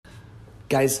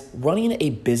Guys, running a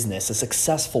business, a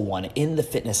successful one in the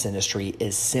fitness industry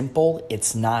is simple.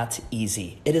 It's not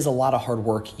easy. It is a lot of hard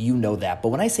work. You know that. But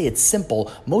when I say it's simple,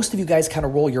 most of you guys kind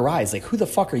of roll your eyes like, who the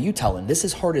fuck are you telling? This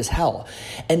is hard as hell.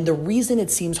 And the reason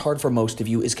it seems hard for most of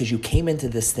you is because you came into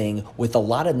this thing with a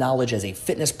lot of knowledge as a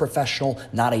fitness professional,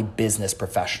 not a business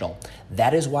professional.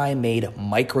 That is why I made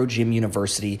Micro Gym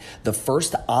University the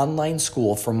first online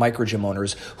school for micro gym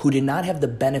owners who did not have the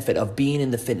benefit of being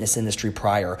in the fitness industry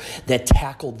prior, that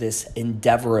tackled this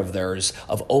endeavor of theirs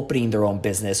of opening their own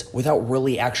business without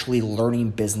really actually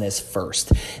learning business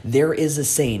first. There is a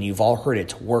saying, you've all heard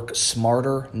it, work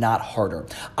smarter, not harder.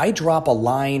 I drop a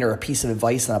line or a piece of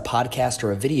advice on a podcast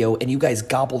or a video and you guys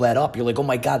gobble that up. You're like, oh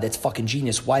my God, that's fucking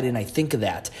genius. Why didn't I think of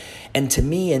that? And to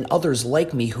me and others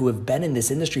like me who have been in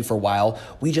this industry for a while,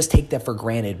 we just take that for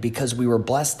granted because we were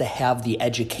blessed to have the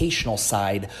educational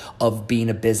side of being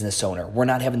a business owner. We're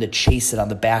not having to chase it on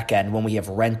the back end when we have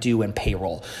rent due and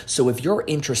payroll. So if you're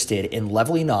interested in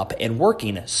leveling up and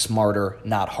working smarter,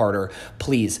 not harder,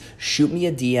 please shoot me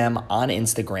a DM on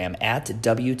Instagram at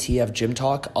WTF Gym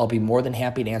Talk. I'll be more than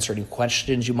happy to answer any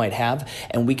questions you might have,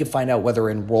 and we can find out whether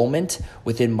enrollment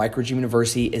within Micro Gym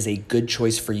University is a good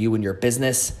choice for you and your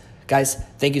business. Guys,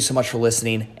 thank you so much for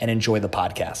listening and enjoy the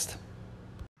podcast.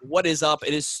 What is up?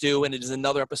 It is Stu, and it is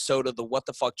another episode of the What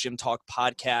the Fuck Gym Talk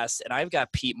podcast. And I've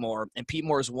got Pete Moore, and Pete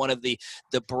Moore is one of the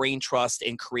brain trust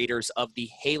and creators of the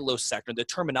Halo sector, the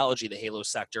terminology of the Halo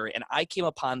sector. And I came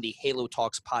upon the Halo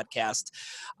Talks podcast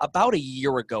about a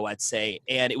year ago, I'd say.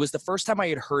 And it was the first time I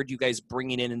had heard you guys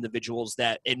bringing in individuals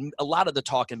that, and a lot of the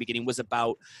talk in the beginning was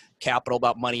about capital,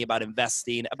 about money, about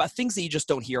investing, about things that you just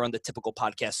don't hear on the typical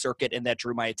podcast circuit. And that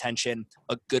drew my attention.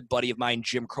 A good buddy of mine,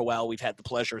 Jim Crowell, we've had the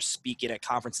pleasure of speaking at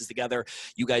conferences together.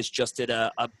 You guys just did a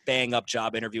bang up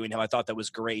job interviewing him. I thought that was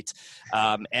great.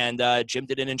 And Jim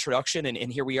did an introduction,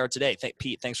 and here we are today.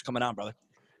 Pete, thanks for coming on, brother.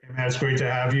 Hey man, it's great to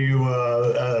have you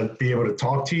be able to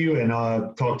talk to you and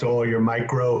talk to all your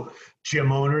micro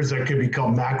gym owners that could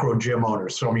become macro gym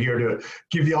owners. So I'm here to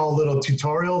give you all a little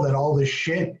tutorial that all this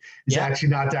shit is actually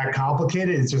not that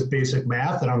complicated. It's just basic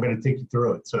math, and I'm going to take you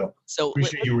through it. So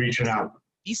appreciate you reaching out.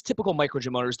 These typical micro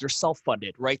gym owners, they're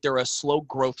self-funded, right? They're a slow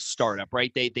growth startup,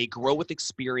 right? They grow with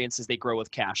experience as they grow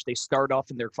with cash. They start off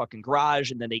in their fucking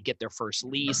garage and then they get their first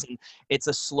lease. And it's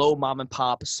a slow mom and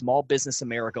pop, small business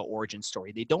America origin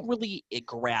story. They don't really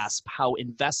grasp how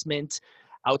investment,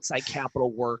 outside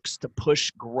capital works to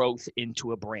push growth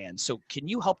into a brand. So can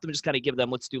you help them just kind of give them,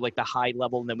 let's do like the high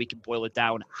level and then we can boil it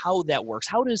down, how that works?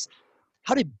 How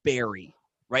did Barry,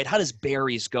 right? How does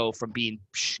Barry's go from being,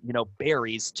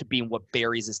 Barry's to being what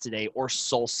Barry's is today, or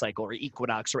SoulCycle or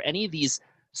Equinox or any of these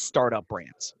startup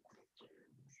brands?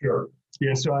 Sure.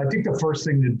 Yeah. So I think the first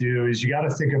thing to do is you got to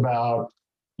think about,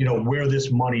 where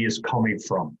this money is coming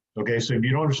from. Okay. So if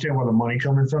you don't understand where the money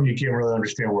coming from, you can't really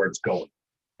understand where it's going.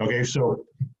 Okay. So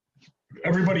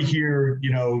everybody here,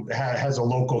 has a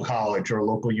local college or a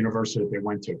local university that they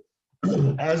went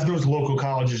to. As those local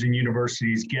colleges and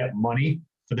universities get money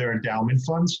for their endowment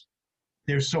funds,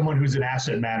 there's someone who's an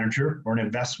asset manager or an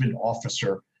investment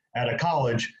officer at a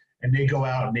college, and they go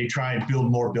out and they try and build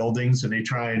more buildings and they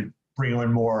try and bring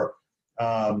in more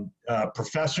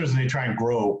professors and they try and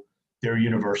grow their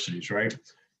universities, right?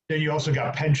 Then you also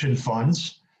got pension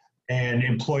funds and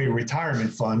employee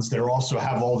retirement funds that also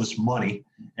have all this money,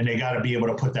 and they got to be able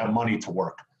to put that money to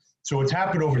work. So what's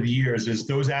happened over the years is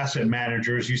those asset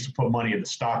managers used to put money in the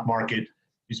stock market,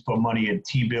 used to put money in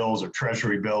T-bills or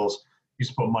treasury bills,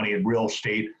 used to put money in real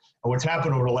estate. And what's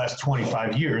happened over the last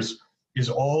 25 years is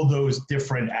all those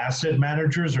different asset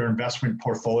managers or investment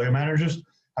portfolio managers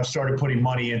have started putting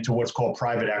money into what's called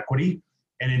private equity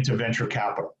and into venture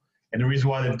capital. And the reason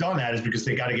why they've done that is because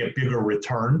they got to get bigger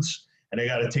returns and they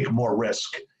got to take more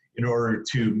risk in order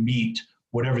to meet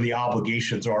whatever the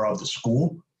obligations are of the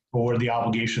school or what the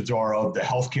obligations are of the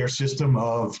healthcare system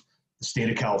of the state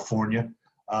of California.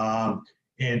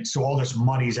 And so all this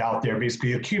money's out there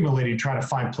basically accumulating, trying to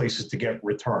find places to get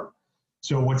return.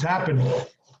 So what's happened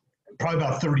probably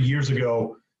about 30 years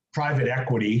ago, private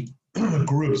equity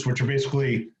groups, which are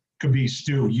basically, could be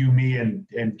Stu, you, me, and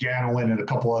Ganelin and a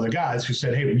couple other guys who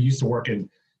said, hey, we used to work in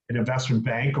an investment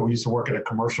bank or we used to work at a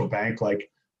commercial bank like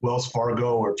Wells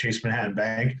Fargo or Chase Manhattan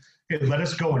Bank. Hey, let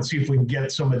us go and see if we can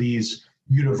get some of these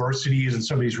universities and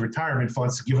some of these retirement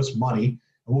funds to give us money.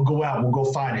 And we'll go out and we'll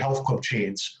go find health club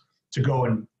chains to go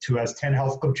and who has 10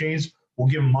 health club chains, we'll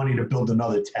give them money to build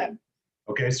another 10.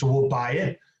 Okay, so we'll buy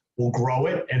it, we'll grow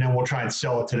it, and then we'll try and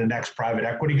sell it to the next private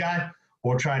equity guy,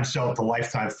 or try and sell it to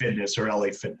Lifetime Fitness or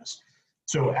LA Fitness.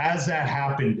 So as that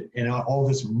happened, and all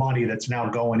this money that's now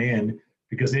going in,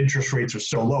 because interest rates are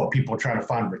so low, people are trying to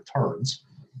find returns.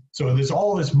 So there's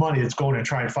all this money that's going to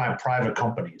try and find private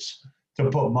companies to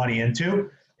put money into.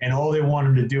 And all they want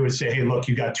them to do is say, hey, look,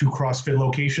 you got 2 CrossFit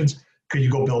locations. Could you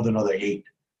go build another 8,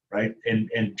 right? And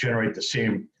generate the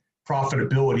same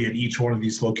profitability at each one of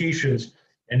these locations.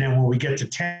 And then when we get to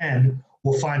 10,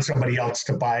 we'll find somebody else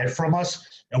to buy it from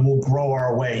us, and we'll grow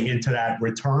our way into that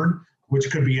return,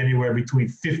 which could be anywhere between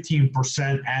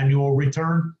 15% annual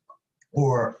return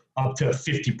or up to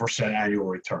 50% annual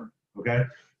return, okay?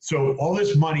 So all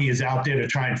this money is out there to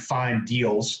try and find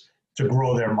deals to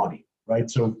grow their money, right?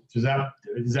 So does that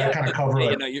kind of cover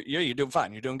it? You're doing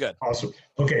fine. You're doing good. Awesome.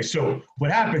 Okay, so what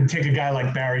happened, take a guy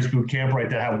like Barry's Boot Camp, right,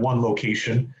 that had 1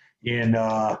 location in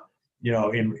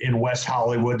West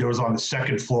Hollywood. There was on the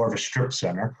 2nd floor of a strip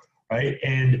center, right?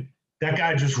 And that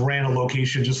guy just ran a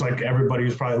location just like everybody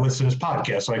who's probably listening to this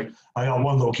podcast. Like, I got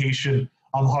 1 location,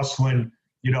 I'm hustling,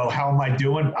 how am I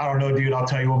doing? I don't know, dude. I'll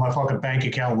tell you what my fucking bank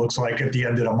account looks like at the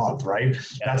end of the month, right?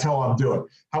 That's how I'm doing.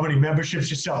 How many memberships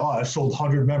you sell? Oh, I sold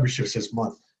 100 memberships this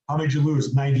month. How many did you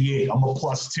lose? 98. I'm a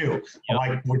 +2. Yep. I'm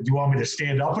like, do you want me to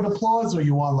stand up and applause, or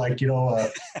you want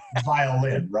a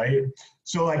violin, right?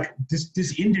 So like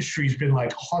this industry's been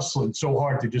like hustling so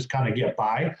hard to just kind of get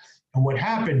by. And what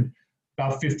happened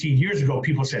about 15 years ago,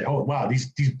 people said, oh, wow,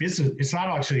 these business, it's not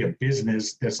actually a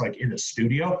business that's like in the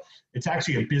studio. It's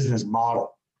actually a business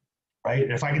model, right?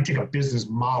 And if I can take a business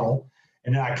model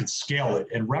and then I can scale it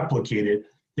and replicate it,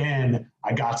 then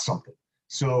I got something.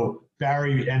 So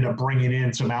Barry ended up bringing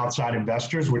in some outside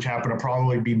investors, which happen to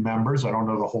probably be members. I don't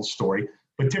know the whole story,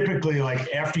 but typically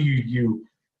like after you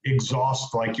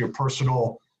exhaust like your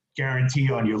personal guarantee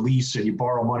on your lease and you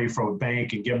borrow money from a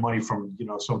bank and get money from,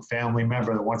 some family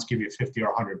member that wants to give you 50 or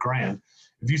 100 grand.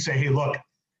 If you say, hey, look,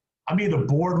 I'm either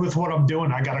bored with what I'm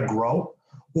doing, I got to grow,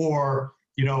 or,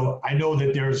 I know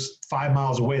that there's 5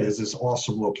 miles away, there's this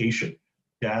awesome location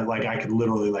that like I could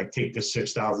literally like take this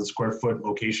 6,000 square foot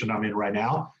location I'm in right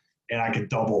now, and I could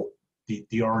double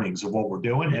the earnings of what we're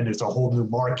doing. And it's a whole new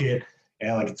market,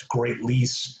 and like it's a great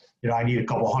lease. I need a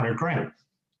couple 100 grand.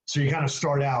 So you kind of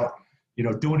start out,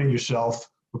 doing it yourself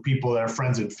with people that are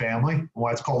friends and family.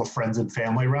 Why it's called a friends and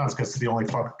family round is because it's the only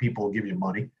fucking people who give you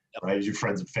money, right? Is your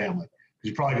friends and family. Because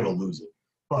you're probably going to lose it.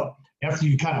 But after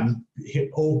you kind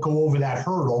of go over that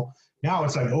hurdle, now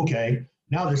it's like, okay,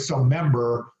 now there's some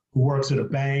member who works at a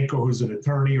bank or who's an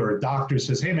attorney or a doctor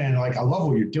says, hey man, like I love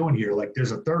what you're doing here. Like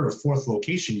there's a 3rd or 4th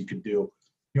location you could do.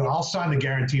 I'll sign the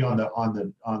guarantee on the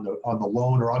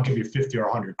loan, or I'll give you 50 or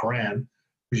 100 grand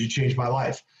because you changed my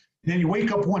life. And then you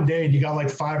wake up one day and you got like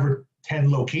 5 or 10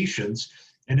 locations,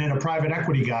 and then a private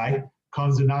equity guy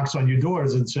comes and knocks on your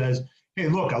doors and says, hey,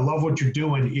 look, I love what you're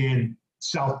doing in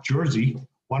South Jersey.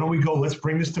 Why don't we go, let's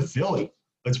bring this to Philly.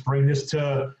 Let's bring this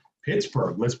to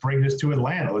Pittsburgh. Let's bring this to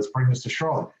Atlanta. Let's bring this to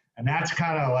Charlotte. And that's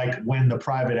kind of like when the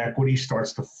private equity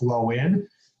starts to flow in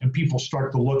and people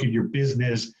start to look at your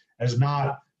business as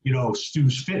not,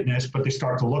 Stu's Fitness, but they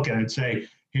start to look at it and say,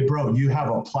 hey, bro, you have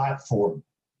a platform,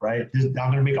 right? I'm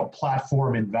going to make a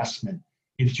platform investment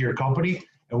into your company,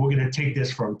 and we're going to take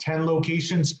this from 10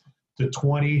 locations to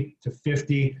 20 to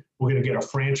 50. We're going to get a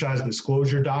franchise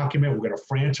disclosure document. We're going to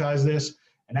franchise this.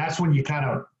 And that's when you kind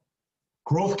of,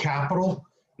 growth capital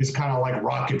is kind of like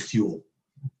rocket fuel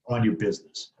on your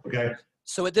business, okay?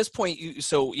 So at this point,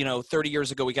 30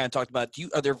 years ago, we kind of talked about,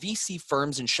 are there VC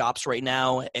firms and shops right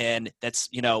now, and that's,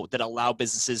 that allow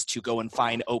businesses to go and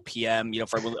find OPM,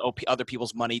 for other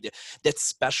people's money that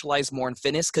specialize more in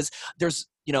fitness? Because there's,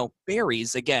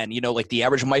 Barry's, again, like the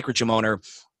average microgym owner,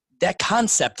 that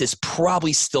concept is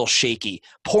probably still shaky.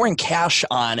 Pouring cash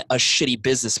on a shitty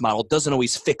business model doesn't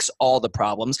always fix all the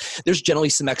problems. There's generally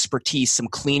some expertise, some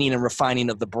cleaning and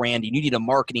refining of the branding. You need a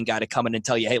marketing guy to come in and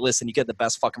tell you, hey, listen, you get the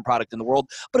best fucking product in the world.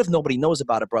 But if nobody knows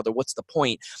about it, brother, what's the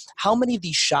point? How many of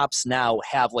these shops now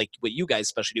have, like what you guys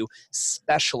especially do,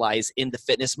 specialize in the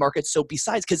fitness market? So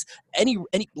besides, because a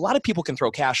lot of people can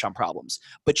throw cash on problems,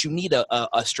 but you need a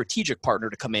strategic partner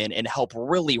to come in and help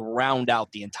really round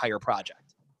out the entire project.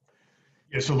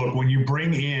 Yeah, so look, when you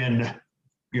bring in,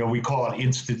 we call it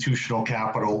institutional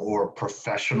capital or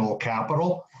professional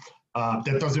capital,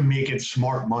 that doesn't make it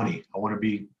smart money. I want to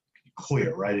be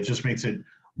clear, right? It just makes it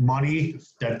money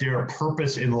that their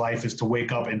purpose in life is to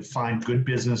wake up and find good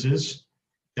businesses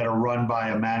that are run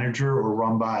by a manager or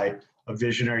run by a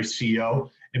visionary CEO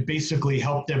and basically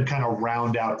help them kind of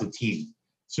round out the team.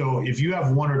 So if you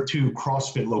have 1 or 2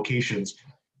 CrossFit locations,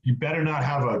 you better not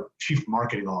have a chief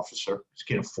marketing officer. You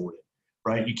can't afford it.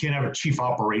 Right? You can't have a chief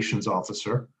operations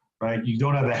officer, right? You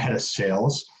don't have a head of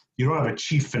sales. You don't have a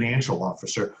chief financial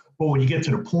officer. But when you get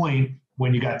to the point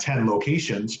when you got 10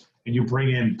 locations and you bring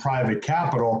in private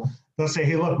capital, they'll say,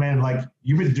 hey, look, man, like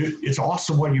it's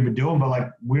awesome what you've been doing, but like,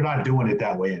 we're not doing it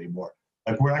that way anymore.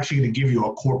 Like, we're actually going to give you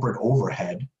a corporate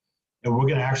overhead, and we're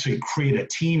going to actually create a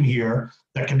team here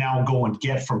that can now go and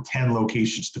get from 10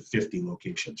 locations to 50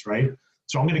 locations, right?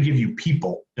 So I'm going to give you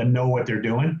people that know what they're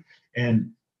doing.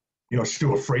 And,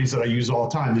 Stu, a phrase that I use all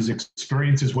the time is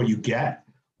experience is what you get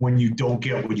when you don't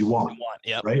get what you want.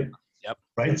 Yep. Right? Yep.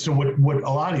 Right? So what a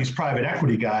lot of these private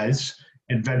equity guys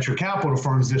and venture capital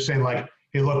firms, they're saying like,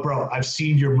 hey, look, bro, I've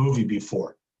seen your movie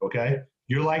before, okay?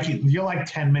 You're like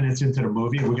 10 minutes into the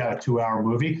movie. We got a 2-hour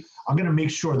movie. I'm going to make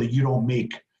sure that you don't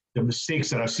make the mistakes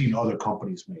that I've seen other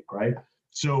companies make, right?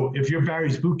 So if you're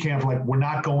Barry's Boot Camp, like, we're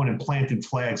not going and planting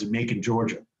flags in Macon,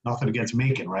 Georgia. Nothing against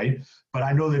Macon, right? But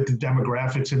I know that the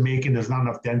demographics in Macon, there's not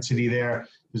enough density there.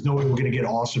 There's no way we're going to get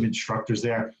awesome instructors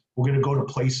there. We're going to go to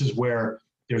places where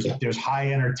there's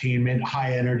high entertainment,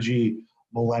 high energy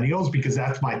millennials, because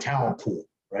that's my talent pool,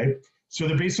 right? So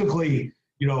they're basically,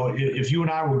 if you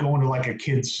and I were going to like a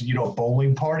kid's,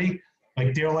 bowling party,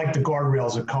 like, they're like the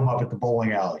guardrails that come up at the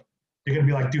bowling alley. They're going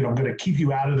to be like, dude, I'm going to keep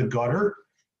you out of the gutter,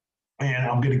 and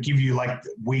I'm going to give you like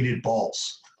weighted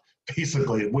balls.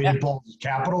 Basically, weighted balls is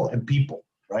capital and people,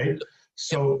 right?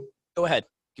 So go ahead,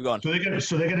 keep going. So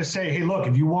they're gonna say, hey, look,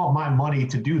 if you want my money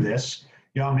to do this,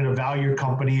 I'm gonna value your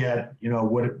company at, we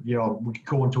could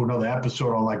go into another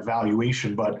episode on like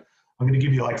valuation, but I'm gonna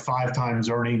give you like 5 times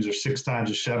earnings or 6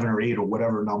 times or 7 or 8 or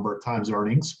whatever number of times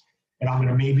earnings, and I'm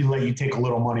gonna maybe let you take a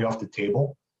little money off the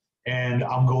table, and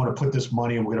I'm going to put this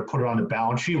money and we're gonna put it on the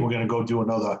balance sheet. We're gonna go do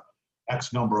another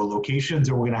X number of locations,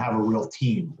 and we're gonna have a real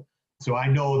team. So I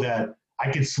know that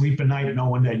I can sleep at night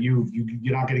knowing that you're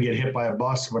not going to get hit by a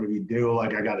bus. But if you do,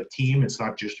 like, I got a team. It's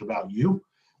not just about you.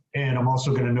 And I'm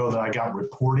also going to know that I got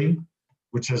reporting,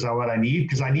 which is what I need,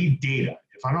 because I need data.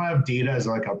 If I don't have data as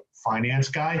like a finance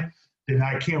guy, then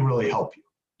I can't really help you.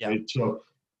 Yeah. Right? So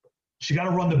you got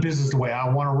to run the business the way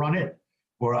I want to run it,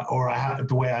 or I have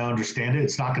the way I understand it.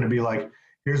 It's not going to be like,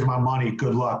 here's my money,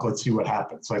 good luck, let's see what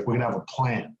happens. Like, we're going to have a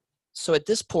plan. So at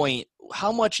this point,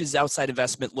 how much is outside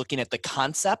investment looking at the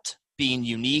concept being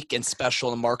unique and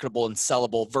special and marketable and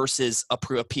sellable versus a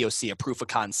POC, a proof of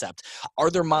concept? Are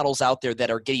there models out there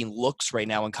that are getting looks right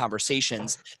now in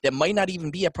conversations that might not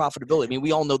even be at profitability? I mean,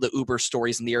 we all know the Uber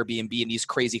stories and the Airbnb and these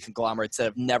crazy conglomerates that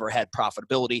have never had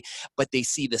profitability, but they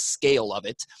see the scale of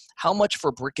it. How much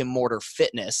for brick and mortar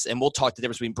fitness? And we'll talk the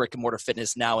difference between brick and mortar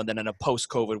fitness now and then in a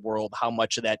post-COVID world, how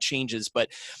much of that changes. But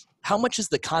how much is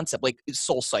the concept, like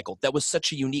SoulCycle? That was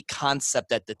such a unique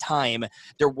concept at the time.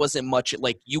 There wasn't much,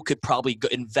 like, you could probably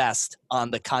invest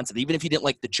on the concept. Even if you didn't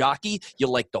like the jockey, you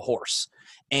like the horse.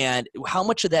 And how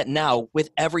much of that now, with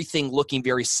everything looking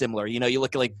very similar? You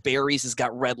look at like Barry's has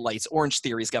got red lights, Orange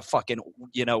Theory's got fucking,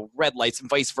 red lights, and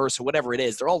vice versa, whatever it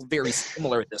is. They're all very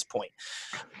similar at this point.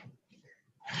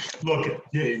 Look,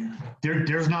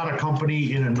 there's not a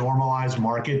company in a normalized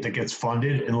market that gets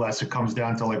funded unless it comes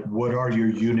down to like, what are your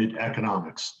unit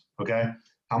economics? Okay.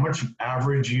 How much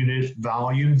average unit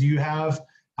volume do you have?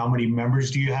 How many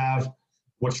members do you have?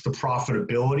 What's the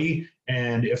profitability?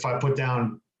 And if I put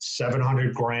down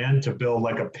 $700,000 to build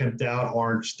like a pimped out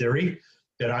Orange Theory,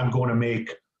 that I'm going to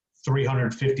make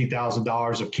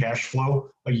 $350,000 of cash flow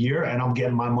a year, and I'm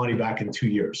getting my money back in 2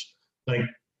 years. Like,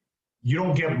 you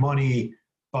don't get money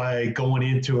by going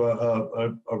into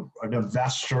an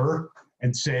investor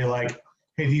and say like,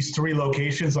 hey, these 3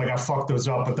 locations, like, I fucked those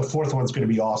up, but the 4th one's going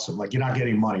to be awesome. Like, you're not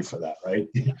getting money for that, right?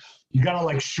 You got to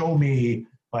like show me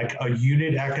like a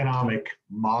unit economic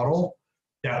model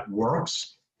that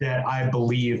works, that I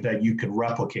believe that you can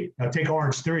replicate. Now take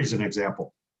Orange Theory as an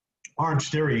example. Orange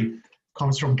Theory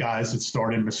comes from guys that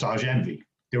started Massage Envy.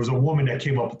 There was a woman that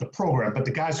came up with the program, but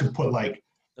the guys who put like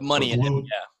the money in it,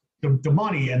 yeah. The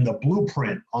money and the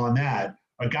blueprint on that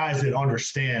are guys that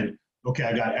understand, okay,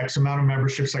 I got X amount of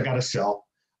memberships I got to sell.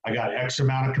 I got X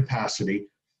amount of capacity.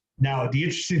 Now, the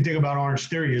interesting thing about Orange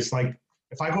Theory is, like,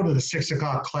 if I go to the 6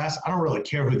 o'clock class, I don't really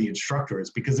care who the instructor is,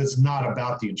 because it's not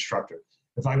about the instructor.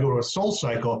 If I go to a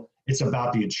SoulCycle, it's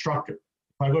about the instructor.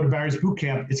 If I go to Barry's Boot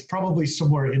Camp, it's probably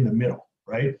somewhere in the middle,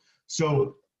 right?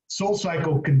 So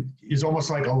SoulCycle is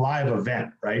almost like a live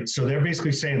event, right? So they're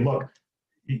basically saying, look,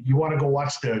 you want to go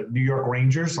watch the New York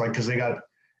Rangers, like, because they got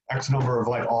X number of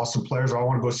like awesome players. Or I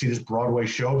want to go see this Broadway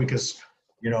show because,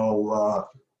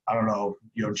 I don't know,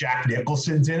 Jack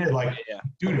Nicholson's in it. Like, yeah.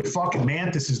 Dude, if fucking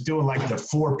Mantis is doing like the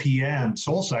 4 p.m.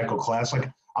 SoulCycle class,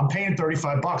 like, I'm paying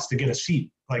 $35 to get a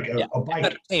seat, like a bike.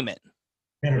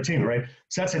 Entertainment, right?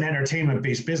 So that's an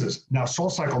entertainment-based business. Now,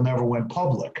 SoulCycle never went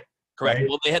public. Correct. Right?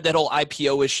 Well, they had that whole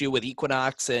IPO issue with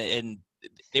Equinox, and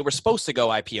they were supposed to go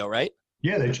IPO, right?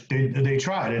 Yeah, they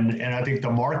tried, and I think the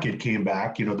market came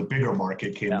back. You know, the bigger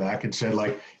market came back and said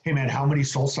like, "Hey, man, how many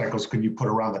Soul Cycles can you put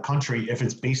around the country if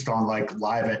it's based on like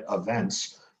live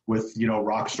events with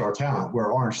rock star talent?" Where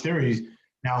Orange Theory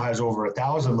now has over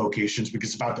 1,000 locations because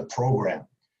it's about the program.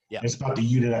 Yeah. It's about the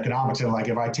unit economics. And like,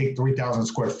 if I take 3,000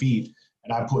 square feet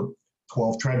and I put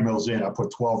 12 treadmills in, I put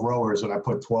 12 rowers, and I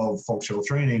put 12 functional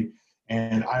training,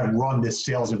 and I run this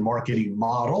sales and marketing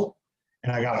model,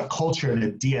 and I got a culture and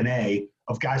a DNA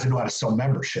of guys who know how to sell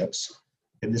memberships,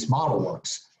 and this model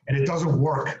works. And it doesn't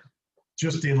work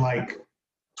just in like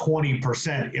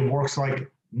 20%. It works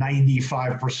like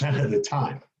 95% of the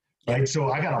time, right?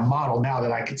 So I got a model now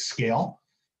that I could scale,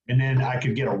 and then I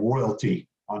could get a royalty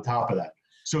on top of that.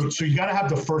 So you got to have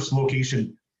the first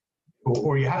location,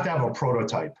 or you have to have a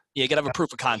prototype. Yeah, you got to have a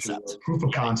proof of concept. Proof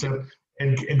of concept.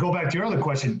 And go back to your other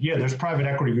question. Yeah, there's private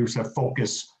equity groups that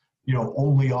focus,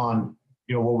 only on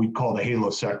what we call the Halo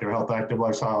sector, health, active,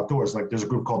 lifestyle, outdoors. Like there's a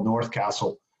group called North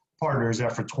Castle Partners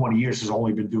that for 20 years has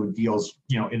only been doing deals,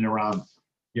 in and around,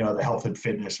 the health and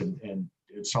fitness and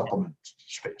supplement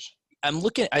space. I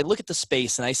look at the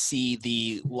space and I see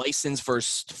the license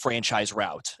versus franchise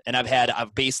route. And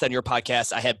I've based on your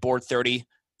podcast, I had Board 30,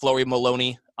 Flory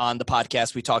Maloney on the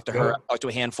podcast. We talked to her, I talked to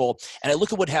a handful, and I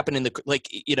look at what happened in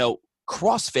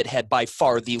CrossFit had by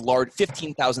far the large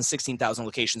 15,000, 16,000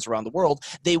 locations around the world.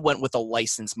 They went with a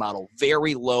license model,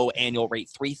 very low annual rate,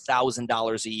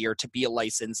 $3,000 a year to be a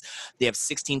license. They have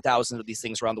 16,000 of these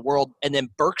things around the world. And then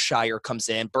Berkshire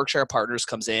Partners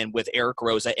comes in with Eric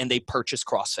Rosa, and they purchase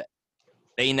CrossFit.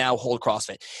 They now hold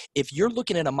CrossFit. If you're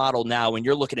looking at a model now and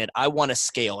you're looking at, I want to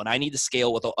scale and I need to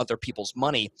scale with other people's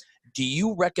money, do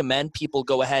you recommend people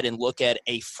go ahead and look at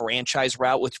a franchise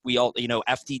route, which we all,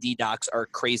 FDD docs are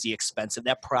crazy expensive.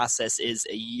 That process is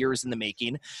years in the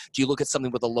making. Do you look at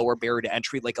something with a lower barrier to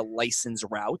entry, like a license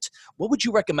route? What would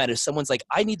you recommend if someone's like,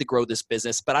 I need to grow this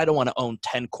business, but I don't want to own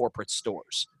 10 corporate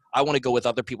stores? I want to go with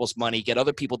other people's money, get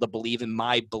other people to believe in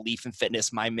my belief in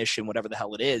fitness, my mission, whatever the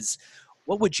hell it is.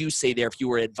 What would you say there if you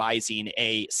were advising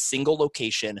a single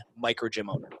location micro gym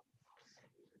owner?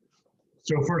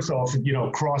 So first off,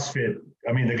 CrossFit,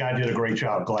 I mean, the guy did a great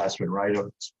job, Glassman, right?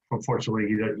 Unfortunately,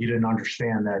 he didn't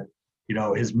understand that,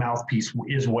 his mouthpiece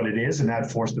is what it is, and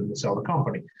that forced him to sell the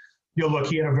company. Look,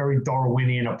 he had a very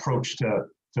Darwinian approach to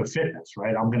fitness,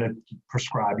 right? I'm going to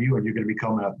prescribe you, and you're going to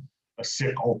become a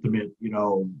sick ultimate,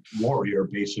 warrior,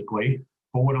 basically.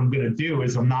 But what I'm going to do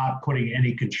is I'm not putting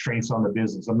any constraints on the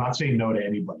business. I'm not saying no to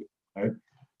anybody, right?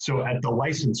 So at the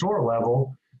licensor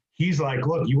level, he's like,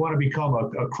 look, you want to become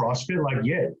a CrossFit? Like,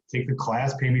 yeah, take the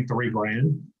class, pay me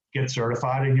 $3,000, get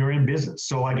certified, and you're in business.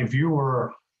 So like if you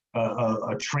were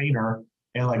a trainer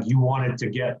and like you wanted to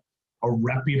get a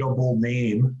reputable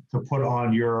name to put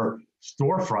on your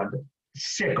storefront,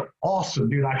 sick, awesome,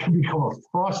 dude, I can become a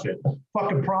CrossFit.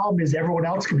 Fucking problem is everyone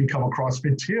else can become a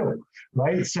CrossFit too,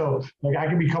 right? So like I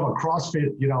can become a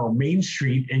CrossFit, Main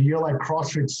Street, and you're like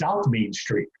CrossFit South Main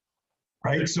Street,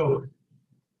 right? So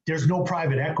there's no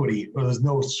private equity or there's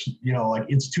no, like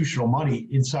institutional money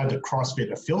inside the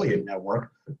CrossFit affiliate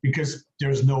network because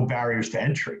there's no barriers to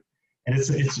entry. And it's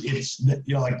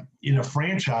like in a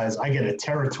franchise, I get a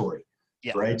territory,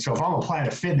 right? So if I'm a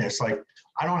Planet Fitness, like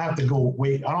I don't have to go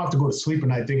to sleep at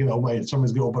night thinking, oh, wait,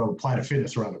 someone's going to open up a Planet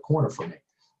Fitness around the corner for me.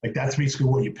 Like that's basically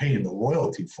what you're paying the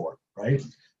royalty for, right?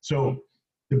 So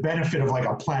the benefit of like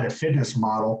a Planet Fitness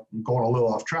model, I'm going a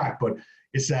little off track, but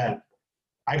it's that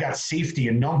I got safety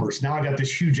in numbers. Now I got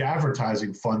this huge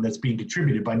advertising fund that's being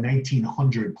contributed by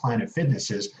 1,900 Planet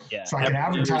Fitnesses. Yeah. So I can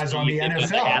advertise on the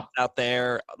NFL. Out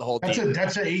there, the whole thing.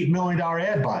 That's an $8 million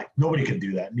ad buy. Nobody can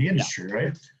do that in the industry,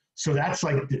 right? So that's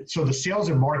like, so the sales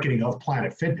and marketing of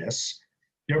Planet Fitness,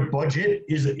 their budget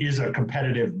is a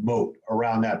competitive moat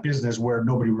around that business where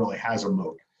nobody really has a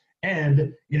moat.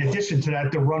 And in addition to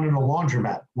that, they're running a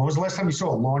laundromat. When was the last time you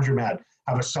saw a laundromat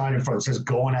have a sign in front that says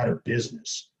going out of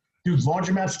business? Dude,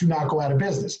 laundromats do not go out of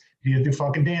business. You do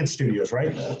fucking dance studios,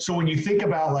 right? So when you think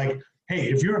about like,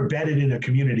 hey, if you're embedded in a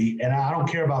community, and I don't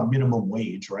care about minimum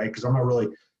wage, right? Because I'm not really,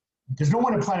 there's no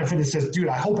one in Planet Fitness that says, dude,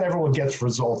 I hope everyone gets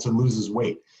results and loses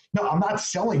weight. No, I'm not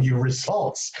selling you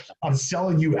results. I'm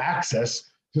selling you access,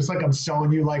 just like I'm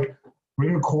selling you like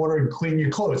bring a quarter and clean your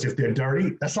clothes. If they're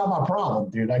dirty, that's not my problem,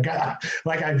 dude. I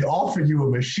offered you a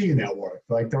machine that worked.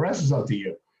 Like the rest is up to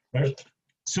you, right?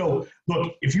 So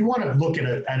look, if you want to look at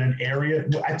an area,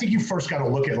 I think you first got to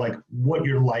look at like what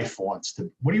your life wants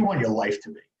to, what do you want your life to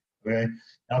be? Okay.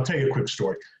 I'll tell you a quick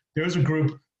story. There was a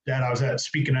group that I was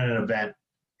speaking at an event,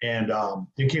 and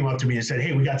they came up to me and said,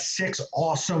 hey, we got 6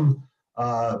 awesome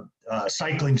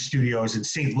cycling studios in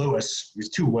St. Louis. There's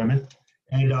 2 women.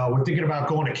 And we're thinking about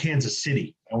going to Kansas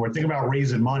City. and we're thinking about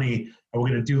raising money, and we're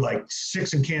going to do like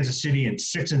 6 in Kansas City and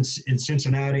 6 in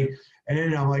Cincinnati. And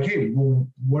then I'm like, hey, well,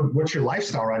 what's your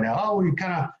lifestyle right now? Oh, we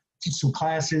kind of teach some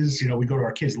classes. We go to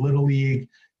our kids' Little League.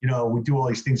 We do all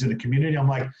these things in the community. I'm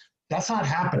like, that's not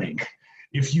happening.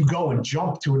 If you go and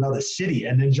jump to another city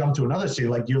and then jump to another city,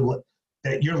 like your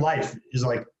life is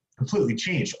like completely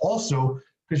changed. Also,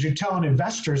 because you're telling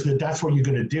investors that that's what you're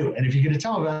going to do. And if you're going to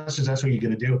tell investors that's what you're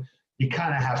going to do, you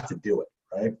kind of have to do it,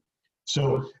 right?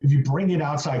 So if you bring in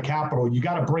outside capital, you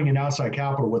got to bring in outside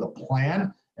capital with a plan,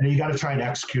 and then you got to try and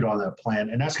execute on that plan.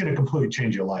 And that's going to completely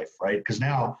change your life, right? Because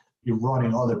now you're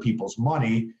running other people's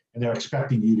money and they're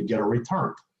expecting you to get a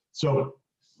return. So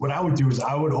what I would do is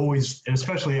I would always, and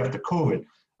especially after COVID,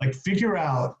 like figure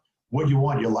out what you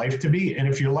want your life to be. And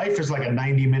if your life is like a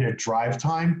 90-minute drive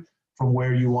time from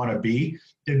where you want to be,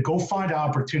 then go find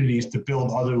opportunities to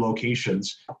build other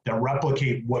locations that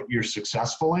replicate what you're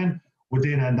successful in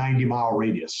within a 90-mile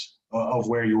radius of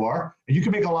where you are. And you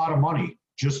can make a lot of money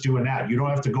just doing that. You don't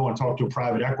have to go and talk to a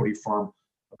private equity firm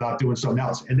about doing something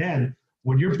else. And then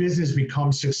when your business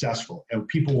becomes successful, and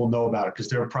people will know about it because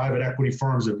there are private equity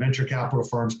firms and venture capital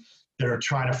firms that are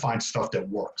trying to find stuff that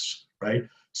works, right?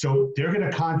 So they're going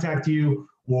to contact you,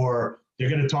 or they're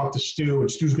going to talk to Stu, and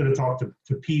Stu's going to talk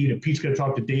to Pete, and Pete's going to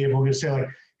talk to Dave. We're going to say like,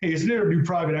 hey, isn't there a new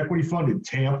private equity fund in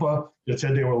Tampa that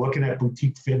said they were looking at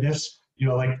boutique fitness?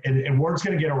 And word's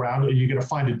going to get around, and you're going to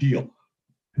find a deal.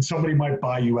 And somebody might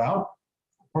buy you out,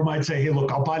 or might say, hey,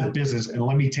 look, I'll buy the business and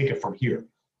let me take it from here.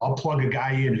 I'll plug a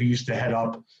guy in who used to head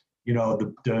up,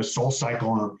 the Soul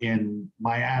Cycle in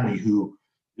Miami, who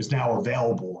is now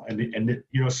available.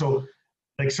 So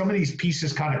like some of these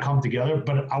pieces kind of come together,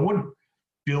 but I wouldn't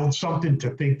build something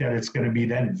to think that it's going to be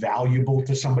then valuable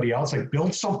to somebody else. Like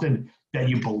build something that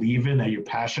you believe in, that you're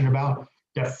passionate about,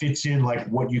 that fits in like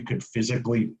what you could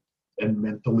physically and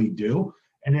mentally do,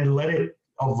 and then let it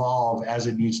evolve as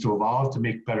it needs to evolve to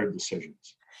make better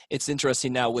decisions. It's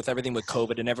interesting now with everything with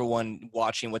COVID and everyone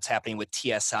watching what's happening with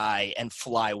TSI and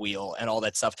Flywheel and all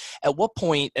that stuff. At what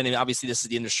point, and then obviously this is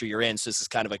the industry you're in, so this is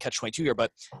kind of a catch-22 here,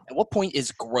 but at what point is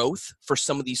growth for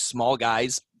some of these small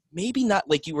guys maybe not,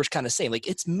 like you were kind of saying, like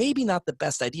it's maybe not the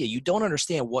best idea. You don't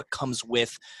understand what comes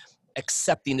with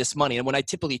accepting this money. And when I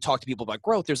typically talk to people about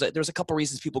growth, there's a couple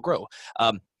reasons people grow.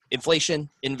 Inflation,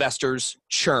 investors,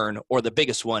 churn, or the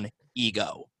biggest one,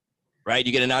 ego. Right?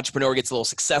 You get an entrepreneur, gets a little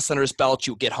success under his belt,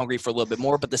 you get hungry for a little bit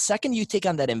more. But the second you take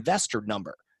on that investor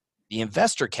number, the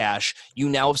investor cash, you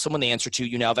now have someone to answer to,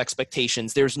 you now have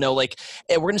expectations. There's no like,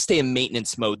 hey, we're going to stay in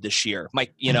maintenance mode this year.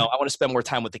 Mike, I want to spend more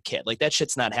time with the kid. Like that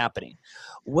shit's not happening.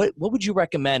 What would you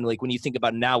recommend? Like when you think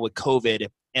about now with COVID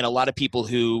and a lot of people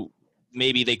who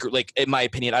maybe they, like, in my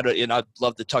opinion, I'd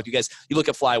love to talk to you guys. You look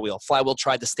at Flywheel. Flywheel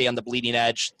tried to stay on the bleeding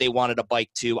edge. They wanted a bike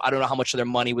too. I don't know how much of their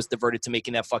money was diverted to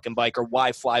making that fucking bike, or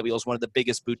why Flywheel is one of the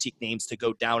biggest boutique names to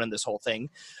go down in this whole thing.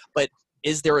 But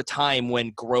is there a time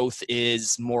when growth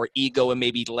is more ego and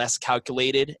maybe less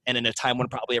calculated? And in a time when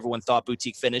probably everyone thought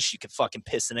boutique fitness, you could fucking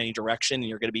piss in any direction and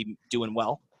you're going to be doing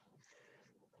well?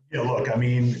 Yeah, look, I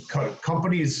mean,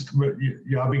 companies,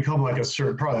 I become like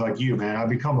probably like you, man. I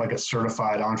become like a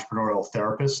certified entrepreneurial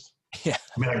therapist. Yeah.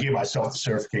 I mean, I gave myself the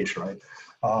certification, right?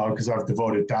 Because I've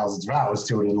devoted thousands of hours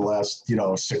to it in the last,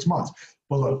 6 months.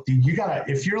 But look,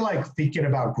 if you're like thinking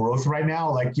about growth right now,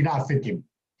 like you're not thinking,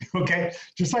 okay,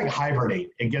 just like hibernate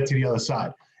and get to the other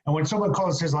side. And when someone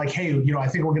calls and says like, hey, I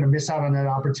think we're going to miss out on that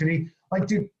opportunity. Like,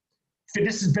 dude,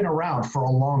 fitness has been around for a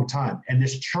long time. And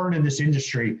this churn in this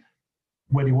industry,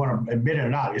 whether you want to admit it or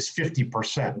not, is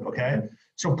 50%, okay?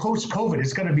 So post-COVID,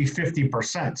 it's going to be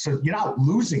 50%. So you're not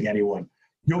losing anyone.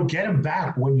 You'll get them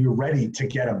back when you're ready to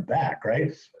get them back,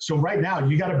 right? So right now,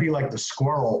 you got to be like the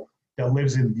squirrel that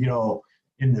lives in,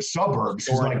 in the suburbs.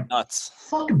 Who's like, nuts.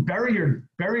 Fucking bury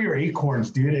your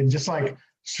acorns, dude, and just like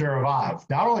survive.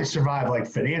 Not only survive like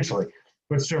financially,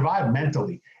 but survive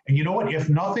mentally. And you know what? If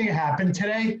nothing happened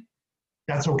today,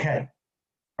 that's okay.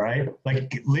 All right.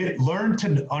 Like learn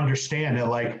to understand that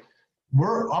like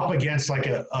we're up against like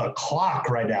a clock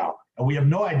right now, and we have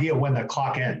no idea when the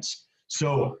clock ends.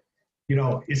 So,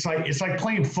 it's like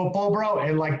playing football, bro.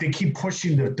 And like they keep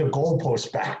pushing the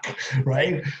goalpost back.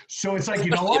 Right. So it's like,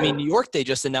 what? I mean, New York, they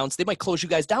just announced they might close you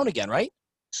guys down again, right?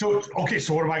 So, okay.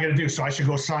 So what am I going to do? So I should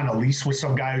go sign a lease with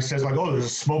some guy who says like, oh, there's a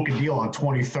smoking deal on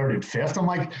 23rd and 5th. I'm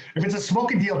like, if it's a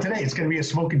smoking deal today, it's going to be a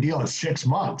smoking deal in 6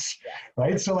 months.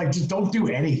 Right. So like, just don't do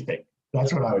anything.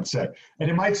 That's what I would say. And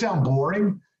it might sound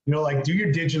boring, like do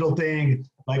your digital thing,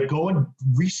 like go and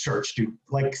research, dude,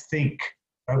 like think.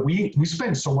 Right? We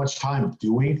spend so much time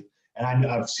doing, and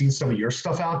I've seen some of your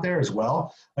stuff out there as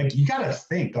well. Like you got to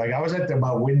think. Like I was at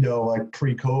my window like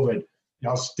pre-COVID, I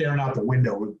was staring out the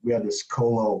window. We had this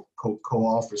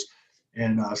co-office,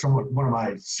 and one of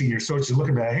my senior associates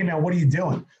looking at me, hey, man, what are you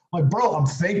doing? I'm like, bro, I'm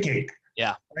thinking.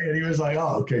 Yeah. And he was like,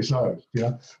 oh, okay, sorry.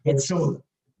 Yeah. But so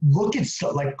look at,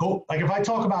 if I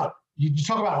talk about, you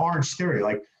talk about Orange Theory,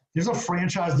 like there's a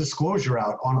franchise disclosure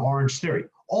out on Orange Theory.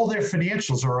 All their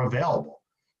financials are available.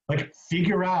 Like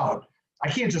figure out, I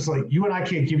can't just you and I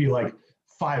can't give you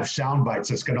 5 sound bites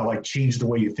that's going to change the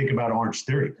way you think about Orange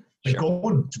Theory. Go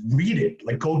and read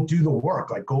it. Go do the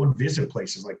work. Go and visit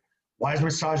places. Why does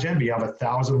Massage Envy have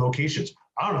 1,000 locations?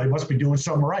 I don't know. They must be doing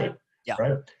something right. Yeah.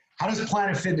 Right. How does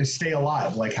Planet Fitness stay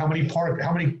alive? How many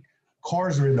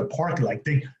cars are in the parking?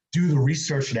 They do the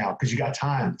research now because you got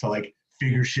time to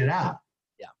figure shit out.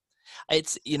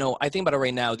 It's, I think about it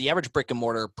right now, the average brick and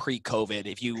mortar pre-COVID,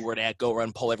 if you were to go around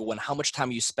and poll everyone, how much time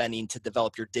are you spending to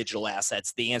develop your digital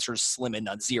assets? The answer is slim and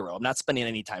none, zero. I'm not spending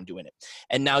any time doing it.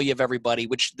 And now you have everybody,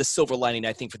 which the silver lining,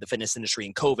 I think, for the fitness industry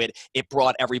in COVID, it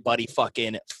brought everybody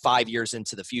fucking 5 years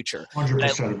into the future.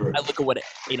 100% agree. I look at what,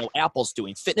 Apple's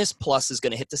doing. Fitness Plus is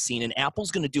going to hit the scene, and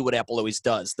Apple's going to do what Apple always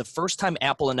does. The first time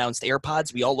Apple announced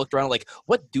AirPods, we all looked around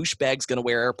what douchebag's going to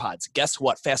wear AirPods? Guess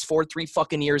what? Fast forward 3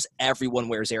 fucking years, everyone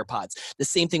wears AirPods. The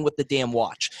same thing with the damn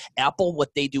watch. Apple,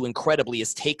 what they do incredibly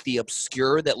is take the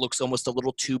obscure that looks almost a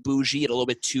little too bougie and a little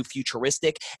bit too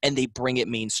futuristic, and they bring it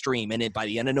mainstream. And then by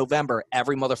the end of November,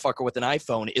 every motherfucker with an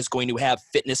iPhone is going to have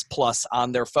Fitness Plus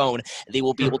on their phone. They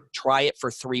will be able to try it for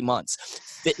 3 months.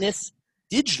 Fitness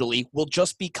digitally will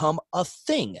just become a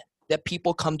thing that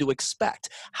people come to expect.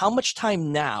 How much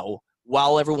time now,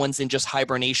 while everyone's in just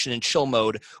hibernation and chill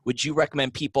mode, would you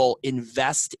recommend people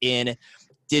invest in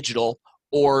digital?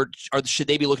 Or should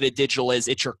they be looking at digital as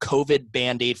it's your COVID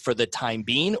Band-Aid for the time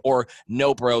being? Or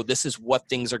no, bro, this is what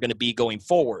things are going to be going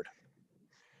forward?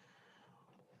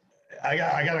 I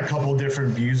got a couple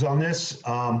different views on this.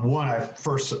 One, I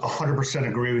first 100%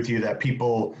 agree with you that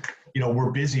people,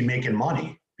 were busy making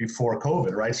money before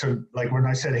COVID, right? So when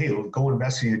I said, hey, go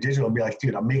invest in your digital, I'd be like,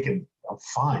 dude, I'm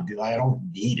fine, dude. I don't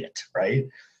need it, right?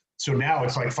 So now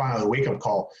it's finally a wake-up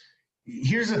call.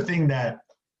 Here's the thing that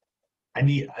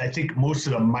I think most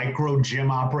of the micro gym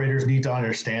operators need to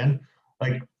understand.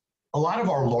 A lot of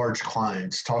our large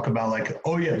clients talk about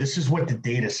oh yeah, this is what the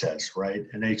data says, right?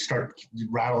 And they start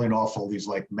rattling off all these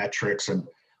metrics and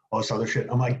all this other shit.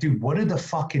 I'm like, dude, what did the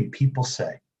fucking people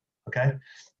say? Okay.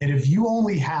 And if you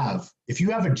have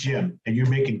a gym and you're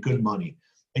making good money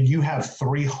and you have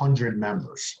 300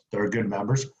 members that are good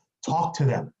members, talk to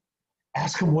them,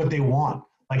 ask them what they want.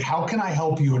 How can I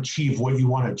help you achieve what you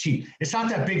want to achieve? It's not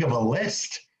that big of a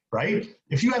list, right?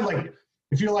 If you had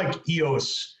if you're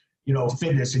EOS,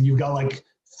 fitness, and you've got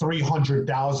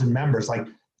 300,000 members,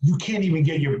 you can't even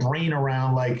get your brain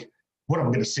around what I'm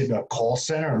going to sit in a call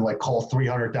center and call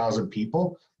 300,000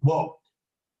 people. Well,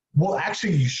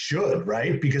 actually you should,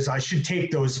 right? Because I should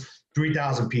take those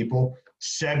 3,000 people,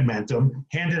 segment them,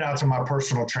 hand it out to my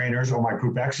personal trainers or my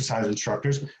group exercise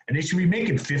instructors, and they should be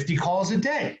making 50 calls a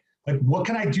day. What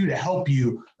can I do to help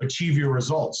you achieve your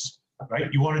results,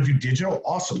 right? You want to do digital?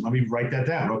 Awesome. Let me write that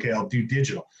down. Okay, I'll do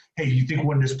digital. Hey, you think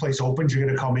when this place opens, you're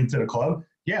going to come into the club?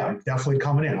 Yeah, I'm definitely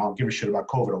coming in. I don't give a shit about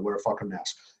COVID. I'll wear a fucking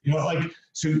mask.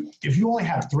 So if you only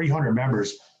have 300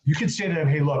 members, you can say to them,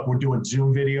 hey, look, we're doing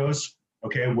Zoom videos.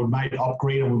 Okay, we might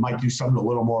upgrade and we might do something a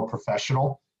little more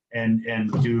professional and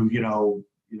do,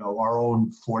 our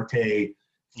own Forte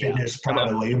Fitness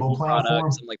private label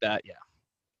platform. Something like that, yeah.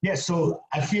 Yeah, so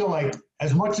I feel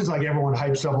as much as everyone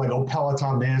hypes up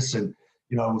Peloton this and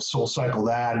Soul Cycle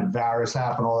that and Varus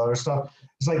app and all that other stuff,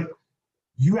 it's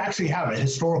you actually have a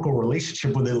historical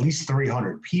relationship with at least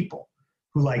 300 people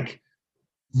who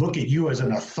look at you as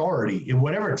an authority in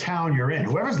whatever town you're in.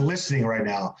 Whoever's listening right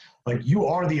now, you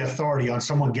are the authority on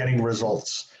someone getting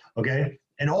results, okay?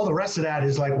 And all the rest of that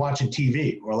is watching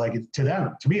TV or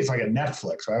to me it's like a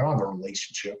Netflix. Right? I don't have a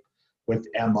relationship with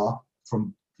Emma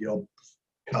from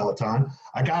Peloton.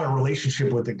 I got a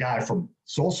relationship with the guy from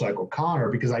Soul Cycle, Connor,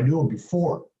 because I knew him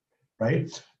before, right?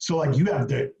 So you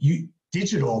have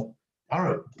digital. I don't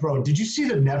know, bro. Did you see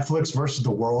the Netflix versus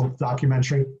the World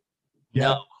documentary? Yeah.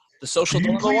 No. The social.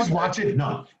 Can you please watch it?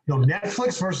 No.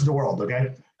 Netflix versus the world.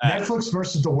 Okay. Netflix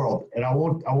versus the world, and I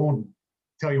won't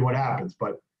tell you what happens,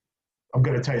 but I'm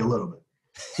going to tell you a little bit.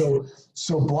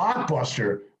 So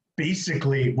Blockbuster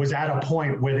basically was at a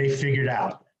point where they figured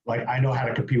out. I know how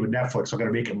to compete with Netflix. I'm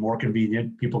going to make it more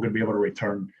convenient. People are going to be able to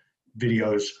return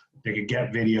videos. They could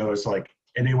get videos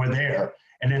and they were there.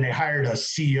 And then they hired a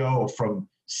CEO from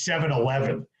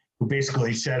 7-Eleven who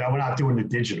basically said, we're not doing the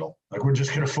digital. We're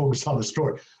just going to focus on the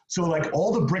store. So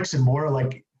all the bricks and mortar,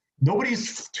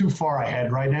 nobody's too far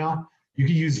ahead right now. You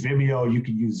can use Vimeo, you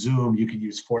can use Zoom, you can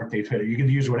use Forte Fit, you can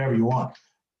use whatever you want.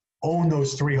 Own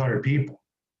those 300 people.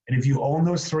 And if you own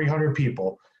those 300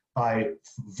 people by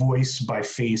voice, by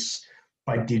face,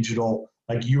 by digital,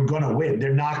 like you're going to win.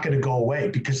 They're not going to go away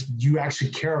because you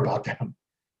actually care about them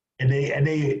and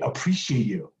they appreciate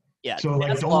you. Yeah. So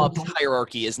like Maslow's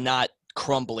hierarchy is not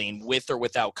crumbling with or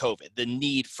without COVID. The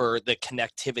need for the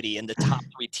connectivity and the top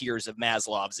 3 tiers of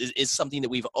Maslow's is something that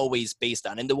we've always based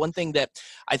on. And the one thing that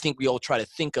I think we all try to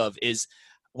think of is,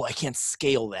 well, I can't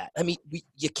scale that. I mean,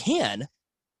 you can.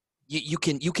 You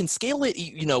can scale it,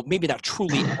 you know, maybe not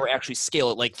truly or actually scale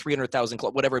it like 300,000,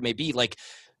 whatever it may be. Like,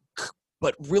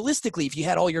 but realistically, if you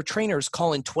had all your trainers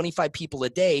calling 25 people a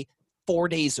day, 4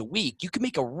 days a week, you can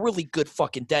make a really good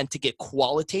fucking dent to get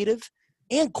qualitative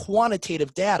and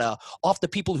quantitative data off the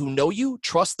people who know you,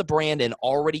 trust the brand, and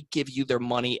already give you their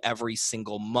money every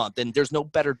single month. And there's no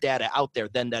better data out there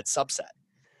than that subset.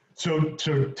 So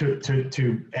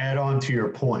to add on to your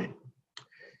point,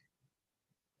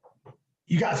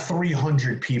 you got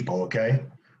 300 people, okay?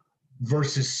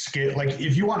 Versus scale. Like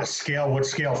if you want to scale, what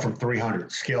scale from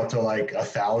 300? Scale to like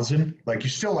 1,000? Like you're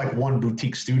still like one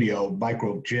boutique studio,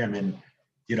 micro gym in,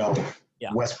 you know,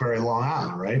 Westbury, Long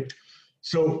Island, right?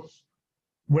 So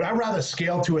would I rather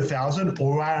scale to 1,000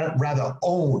 or would I rather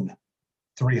own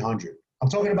 300? I'm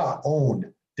talking about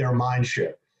own their mind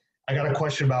share. I got a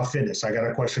question about fitness. I got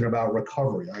a question about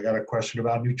recovery. I got a question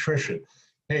about nutrition.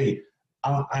 Hey,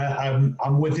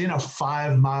 I'm within a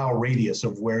 5-mile radius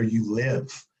of where you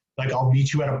live. Like I'll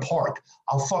meet you at a park.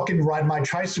 I'll fucking ride my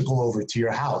tricycle over to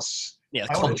your house. Yeah,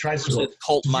 I own a tricycle.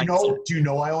 Do you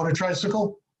know I own a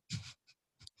tricycle?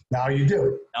 Now you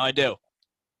do. Now I do.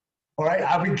 All right,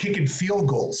 I've been kicking field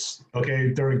goals,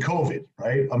 okay, during COVID,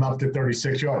 right? I'm up to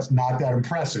 36 yards. Not that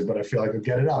impressive, but I feel like I'll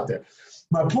get it out there.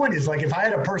 My point is, like, if I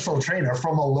had a personal trainer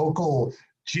from a local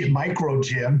micro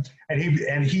gym and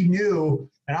he knew,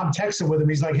 and I'm texting with him,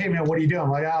 he's like, hey, man, what are you doing? I'm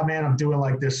like, oh, man, I'm doing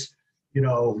like this, you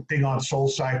know, thing on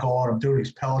SoulCycle, and I'm doing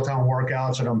these Peloton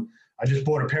workouts, and I just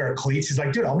bought a pair of cleats. He's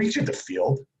like, dude, I'll meet you at the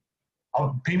field.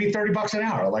 I'll pay me $30 an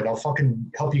hour. Like, I'll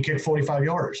fucking help you kick 45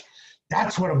 yarders.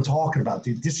 That's what I'm talking about,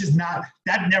 dude. This is not,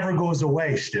 that never goes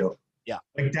away, Stu. Yeah.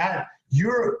 Like that,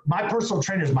 my personal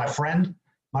trainer is my friend.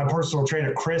 My personal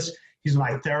trainer, Chris, he's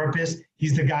my therapist.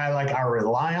 He's the guy like I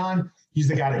rely on. He's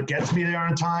the guy that gets me there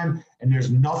on time. And there's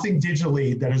nothing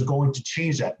digitally that is going to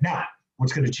change that. Now,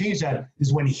 what's going to change that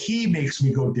is when he makes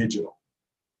me go digital.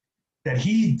 That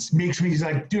he makes me, he's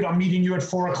like, dude, I'm meeting you at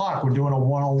 4 o'clock. We're doing a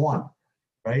one-on-one,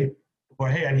 right? Or,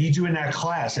 hey, I need you in that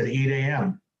class at 8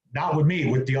 a.m. Not with me,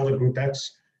 with the other group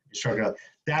X instructor.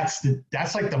 That's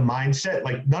like the mindset.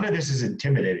 Like none of this is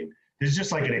intimidating. This is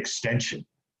just like an extension.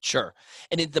 Sure.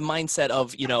 And the mindset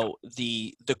of, you know,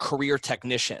 the career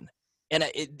technician. And,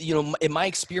 you know, in my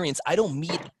experience, I don't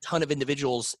meet a ton of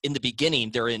individuals in the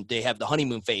beginning. They have the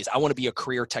honeymoon phase. I want to be a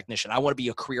career technician. I want to be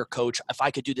a career coach. If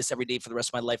I could do this every day for the rest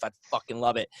of my life, I'd fucking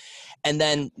love it. And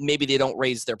then maybe they don't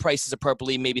raise their prices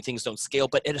appropriately. Maybe things don't scale.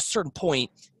 But at a certain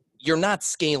point, you're not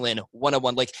scaling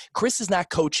one-on-one. Like Chris is not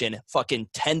coaching fucking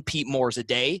 10 Pete Moores a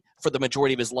day for the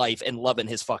majority of his life and loving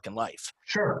his fucking life.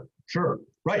 Sure.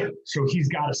 Right. So he's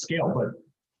got to scale, but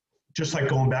just like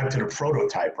going back to the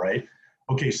prototype, right?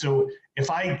 Okay. So if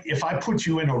I put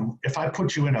you in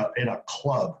a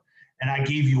club and I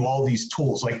gave you all these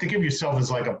tools, like think of yourself as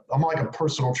I'm like a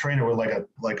personal trainer with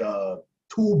like a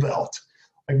tool belt.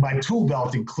 Like my tool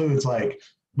belt includes like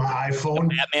my iPhone.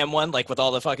 The Batman one, like with all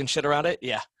the fucking shit around it.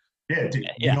 Yeah. Yeah,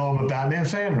 you know I'm a Batman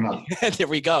fan or not? There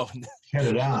we go. Get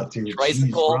it out, dude.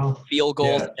 Tricycle, field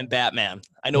goals, and Batman.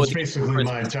 I know it's basically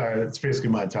my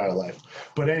entire life.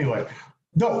 But anyway,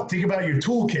 no, think about your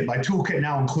toolkit. My toolkit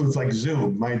now includes like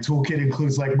Zoom. My toolkit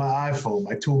includes like my iPhone.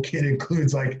 My toolkit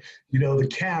includes like, you know, the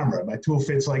camera. My tool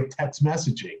fits like text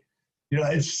messaging. You know,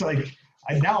 it's like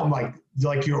now I'm like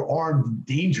you're armed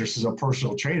dangerous as a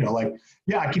personal trainer. Like,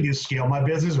 yeah, I can just scale my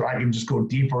business or I can just go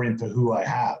deeper into who I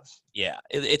have. Yeah,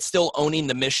 it's still owning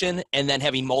the mission and then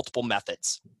having multiple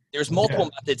methods. There's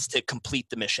multiple methods to complete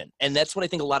the mission. And that's what I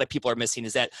think a lot of people are missing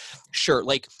is that, sure,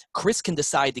 like Chris can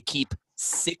decide to keep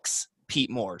 6 Pete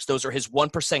Moores. Those are his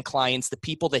 1% clients, the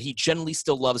people that he generally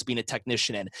still loves being a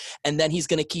technician in. And then he's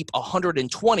going to keep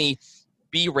 120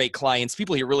 B-rate clients,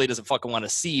 people he really doesn't fucking want to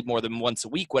see more than once a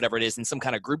week, whatever it is, in some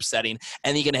kind of group setting.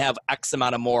 And you're going to have X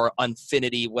amount of more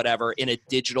Unfinity, whatever, in a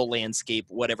digital landscape,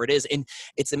 whatever it is. And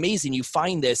it's amazing. You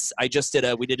find this.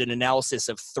 We did an analysis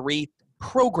of 3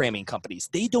 programming companies.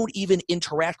 They don't even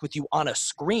interact with you on a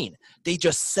screen. They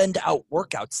just send out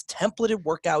workouts, templated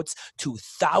workouts to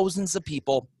thousands of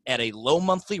people at a low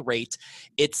monthly rate.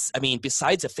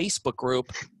 Besides a Facebook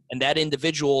group And that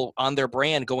individual on their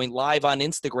brand going live on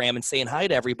Instagram and saying hi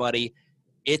to everybody,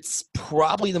 it's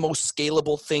probably the most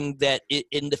scalable thing that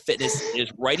in the fitness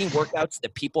is writing workouts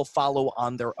that people follow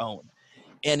on their own.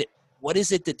 And what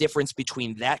is it, the difference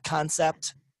between that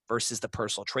concept versus the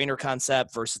personal trainer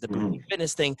concept versus the boutique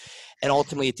fitness thing? And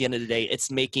ultimately, at the end of the day,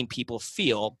 it's making people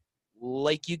feel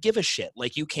like you give a shit,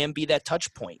 like you can be that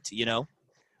touch point, you know?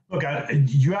 Look,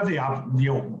 you have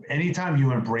anytime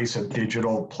you embrace a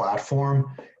digital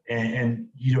platform and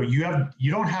you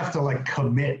don't have to like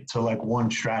commit to like one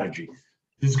strategy.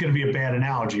 This is going to be a bad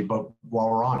analogy, but while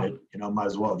we're on it, might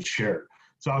as well just share it.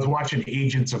 So I was watching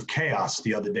Agents of Chaos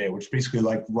the other day, which is basically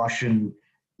like Russian,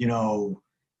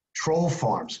 troll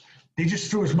farms. They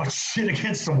just threw as much shit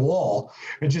against the wall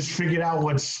and just figured out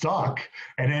what stuck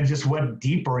and then just went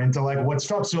deeper into like what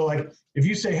stuck. So like if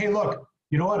you say, hey, look,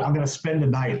 you know what? I'm going to spend the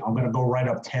night. I'm going to go write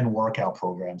up 10 workout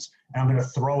programs and I'm going to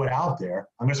throw it out there.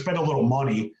 I'm going to spend a little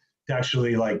money to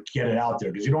actually like get it out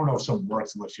there because you don't know if something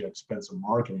works unless you have to spend some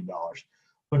marketing dollars.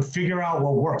 But figure out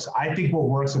what works. I think what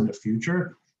works in the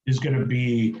future is going to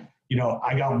be,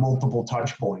 I got multiple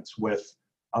touch points with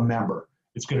a member.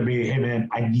 It's going to be, hey man,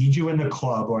 I need you in the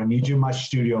club or I need you in my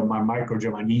studio, my micro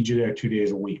gym. I need you there 2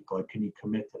 days a week. Like, can you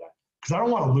commit to that? Because I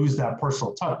don't want to lose that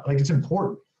personal touch. Like, it's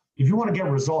important. If you want to get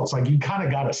results, like you kind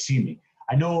of got to see me.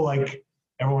 I know like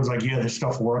everyone's like, yeah, this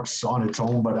stuff works on its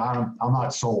own, but I'm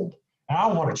not sold. And I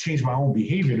don't want to change my own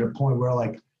behavior to the point where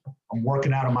like I'm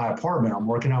working out of my apartment. I'm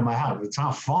working out of my house. It's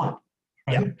not fun.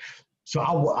 Right? Yep. So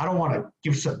I don't want to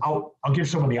give I'll give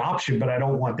someone the option, but I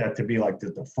don't want that to be like the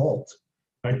default.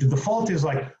 Right? The default is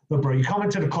like, look, bro, you come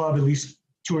into the club at least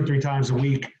 2 or 3 times a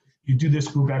week. You do this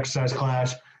group exercise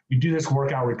class. You do this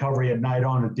workout recovery at night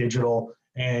on the digital,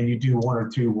 and you do 1 or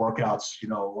 2 workouts,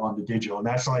 on the digital. And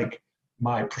that's like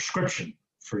my prescription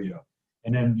for you.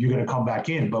 And then you're going to come back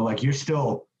in, but like you're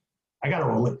still,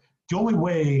 the only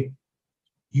way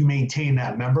you maintain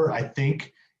that member, I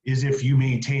think, is if you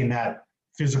maintain that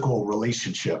physical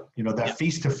relationship, that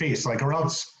face-to-face, like, or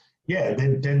else,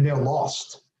 then they're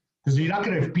lost. Because you're not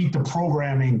going to beat the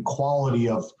programming quality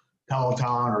of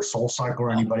Peloton or SoulCycle or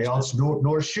anybody else,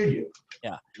 nor should you.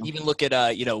 Yeah. Even look at,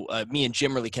 me and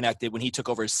Jim really connected when he took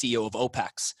over as CEO of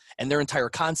OPEX, and their entire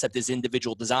concept is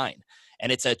individual design.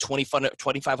 And it's a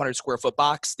 2,500 square foot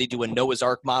box. They do a Noah's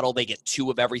Ark model. They get 2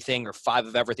 of everything or 5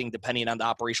 of everything, depending on the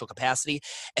operational capacity.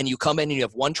 And you come in and you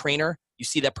have one trainer. You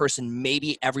see that person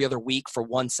maybe every other week for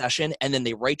 1 session, and then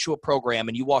they write you a program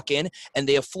and you walk in and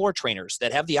they have floor trainers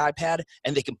that have the iPad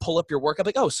and they can pull up your workout.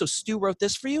 Like, oh, so Stu wrote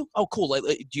this for you? Oh, cool.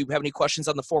 Do you have any questions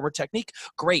on the former technique?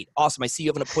 Great. Awesome. I see you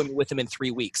have an appointment with him in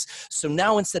 3 weeks. So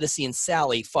now instead of seeing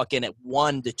Sally fucking at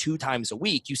 1 to 2 times a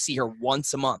week, you see her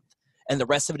once a month. And the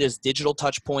rest of it is digital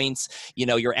touch points,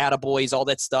 your attaboys, all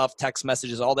that stuff, text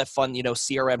messages, all that fun,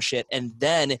 CRM shit. And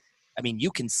then,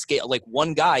 you can scale, like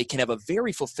one guy can have a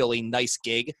very fulfilling, nice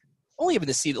gig. Only having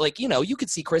to see, like, you could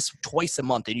see Chris twice a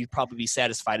month and you'd probably be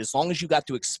satisfied as long as you got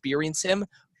to experience him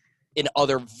in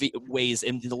other ways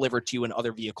and delivered to you in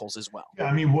other vehicles as well.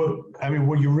 Yeah,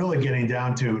 what you're really getting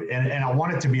down to, and I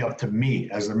want it to be up to me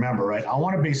as a member, right? I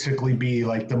want to basically be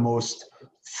like the most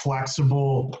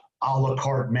flexible a la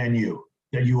carte menu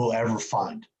that you will ever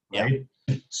find, right?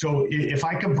 Yeah. So if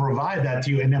I can provide that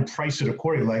to you and then price it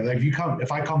accordingly, like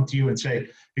if I come to you and say,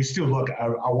 hey, Stu, look, I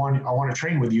want to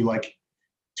train with you like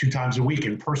 2 times a week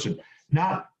in person, and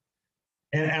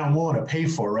I'm willing to pay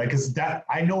for it, right? Because that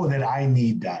I know that I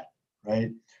need that, right?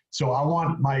 So I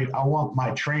want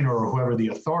my trainer or whoever the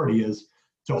authority is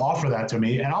to offer that to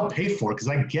me, and I'll pay for it because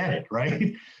I get it,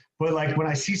 right? But like when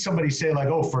I see somebody say like,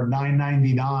 oh, for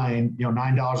 $9.99,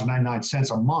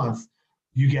 $9.99 a month,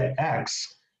 you get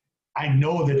X, I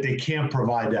know that they can't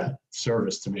provide that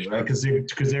service to me, right? Because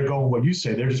they're going what you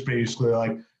say. They're just basically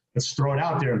like, let's throw it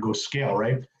out there and go scale,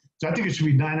 right? So I think it should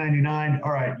be $9.99.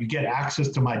 All right, you get access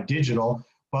to my digital,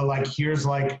 but like here's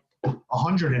like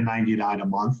 $199 a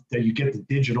month that you get the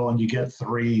digital and you get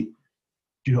 3,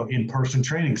 in-person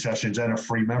training sessions and a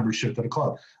free membership to the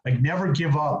club. Like never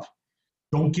give up.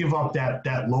 Don't give up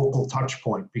that local touch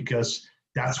point because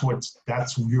that's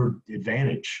your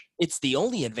advantage. It's the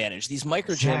only advantage. These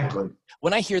micro gyms,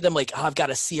 when I hear them like, oh, I've got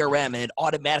a CRM and it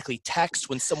automatically texts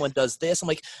when someone does this, I'm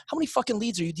like, how many fucking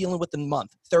leads are you dealing with in a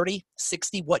month? 30,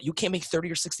 60? What? You can't make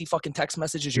 30 or 60 fucking text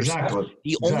messages yourself. Exactly.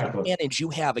 The only advantage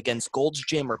you have against Gold's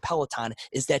Gym or Peloton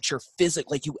is that you're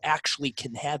like you actually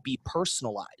can be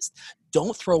personalized.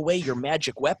 Don't throw away your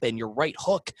magic weapon, your right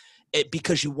hook,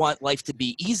 because you want life to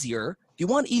be easier. If you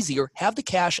want easier, have the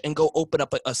cash and go open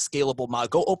up a scalable model.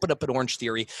 Go open up an Orange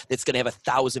Theory that's going to have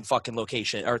 1,000 fucking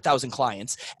location or 1,000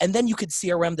 clients. And then you could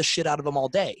CRM the shit out of them all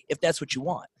day if that's what you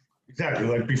want. Exactly.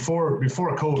 Like before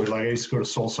COVID, like I used to go to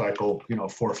Soul Cycle, 4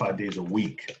 or 5 days a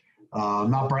week. I'm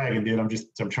not bragging, dude.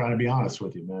 I'm trying to be honest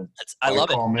with you, man. I love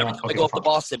it. Every time I go up to fine.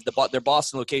 Boston, their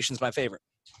Boston location is my favorite.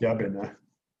 Yeah, I've been there.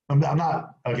 I'm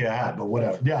not okay. I have, but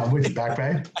whatever. Yeah, I'm with you. Back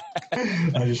pay.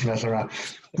 I just mess around.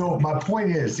 No, my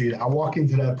point is, dude, I walk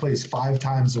into that place 5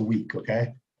 times a week,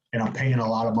 okay, and I'm paying a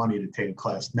lot of money to take a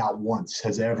class. Not once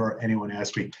has ever anyone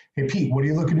asked me, "Hey, Pete, what are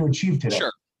you looking to achieve today?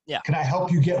 Sure. Yeah. Can I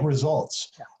help you get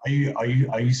results? Yeah. Are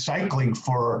you cycling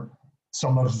for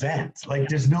some event? Like,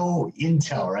 there's no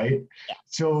intel, right? Yeah.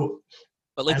 So,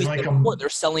 but like we said before, they're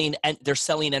selling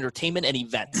entertainment and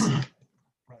events.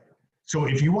 So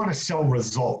if you want to sell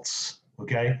results,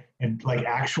 okay, and like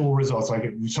actual results, like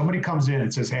if somebody comes in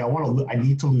and says, "Hey, I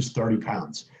need to lose 30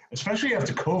 pounds," especially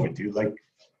after COVID, dude, like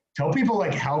tell people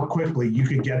like how quickly you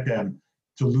could get them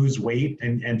to lose weight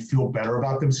and feel better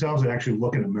about themselves and actually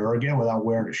look in the mirror again without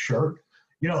wearing a shirt.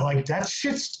 Like that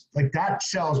shit's like that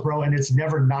sells, bro, and it's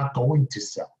never not going to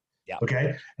sell. Yeah.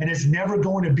 Okay. And it's never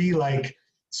going to be like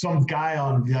some guy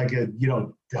on like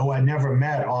who I never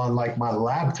met on like my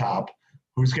laptop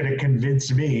who's going to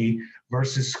convince me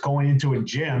versus going into a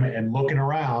gym and looking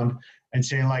around and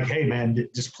saying like, "Hey man,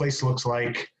 this place looks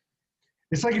like,"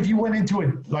 it's like if you went into a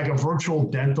virtual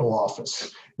dental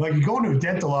office. Like you go into a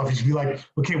dental office, you'd be like,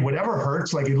 "Okay, whatever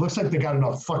hurts, like it looks like they got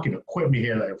enough fucking equipment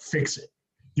here that'll fix it."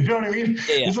 You know what I mean?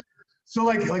 Yeah. So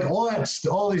like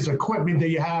all these equipment that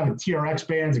you have and TRX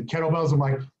bands and kettlebells, I'm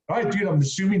like, all right, dude, I'm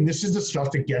assuming this is the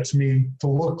stuff that gets me to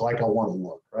look like I want to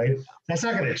look, right? That's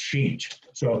not going to change.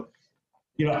 So,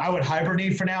 I would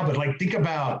hibernate for now, but like think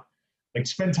about, like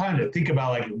spend time to think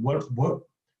about like what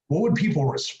would people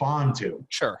respond to?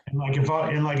 Sure. And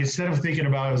like instead of thinking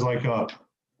about it as like a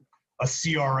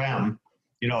CRM,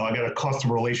 I got a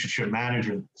customer relationship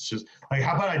manager. It's just like,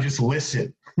 how about I just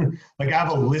listen? Like I have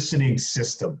a listening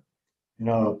system.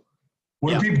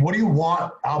 What do you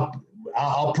want?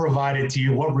 I'll provide it to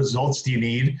you. What results do you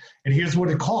need? And here's what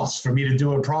it costs for me to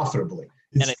do it profitably.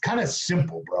 It's kind of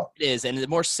simple, bro. It is. And the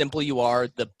more simple you are,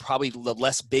 the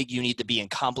less big you need to be and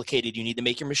complicated you need to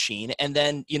make your machine. And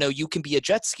then, you can be a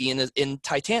jet ski in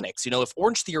Titanics. If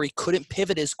Orange Theory couldn't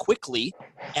pivot as quickly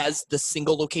as the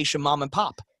single location mom and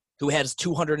pop who has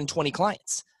 220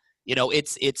 clients,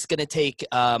 it's going to take,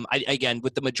 again,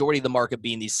 with the majority of the market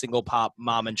being these single pop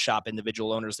mom and shop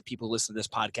individual owners, the people who listen to this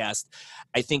podcast,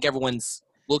 I think everyone's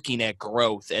looking at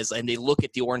growth and they look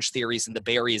at the Orange Theories and the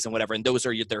Barrys and whatever, and those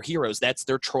are their heroes. That's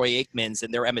their Troy Aikmans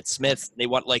and their Emmett Smiths.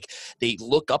 They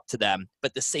look up to them.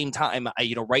 But at the same time,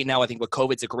 right now, I think with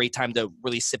COVID's a great time to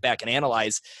really sit back and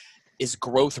analyze, is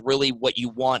growth really what you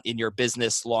want in your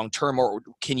business long-term, or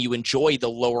can you enjoy the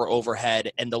lower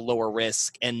overhead and the lower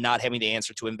risk and not having to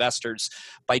answer to investors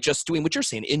by just doing what you're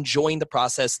saying, enjoying the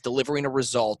process, delivering a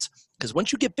result? Because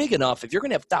once you get big enough, if you're going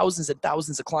to have thousands and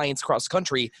thousands of clients across the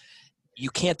country, you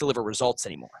can't deliver results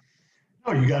anymore.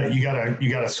 No, you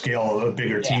gotta scale a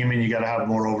bigger team, and you gotta have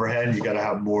more overhead. You gotta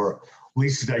have more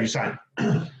leases that you sign.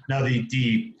 Now,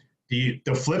 the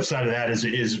flip side of that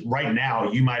is right now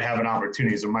you might have an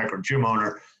opportunity as a micro gym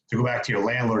owner to go back to your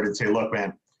landlord and say, "Look,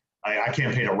 man, I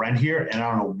can't pay the rent here, and I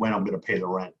don't know when I'm going to pay the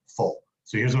rent full.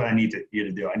 So here's what I need you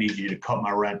to do. I need you to cut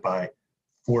my rent by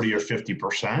 40 or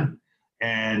 50%.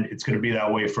 And it's going to be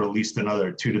that way for at least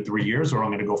another 2 to 3 years, or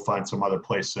I'm going to go find some other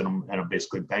place and I'm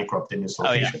basically bankrupting this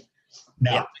location." Oh, yeah.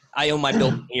 Now, I own my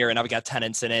building here, and I've got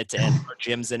tenants in it and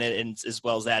gyms in it, and as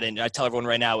well as that. And I tell everyone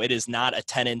right now, it is not a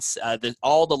tenant's.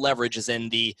 All the leverage is in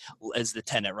the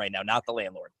tenant right now, not the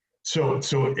landlord. So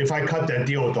if I cut that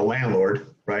deal with the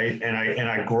landlord, right, and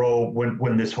I grow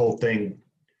when this whole thing,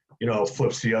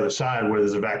 flips to the other side, where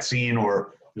there's a vaccine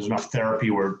or there's enough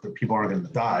therapy where people aren't going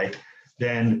to die,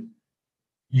 then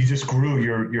you just grew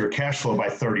your cash flow by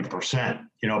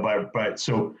 30%.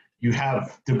 So you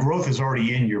have the growth is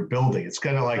already in your building. It's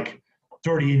kind of like it's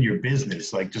already in your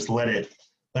business. Like just let it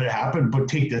happen, but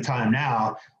take the time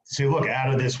now to say, look,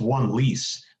 out of this one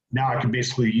lease, now I can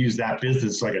basically use that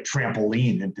business like a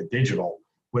trampoline into digital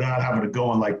without having to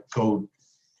go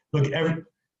look.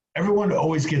 Everyone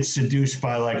always gets seduced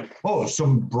by like, oh,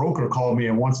 some broker called me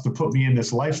and wants to put me in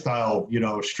this lifestyle,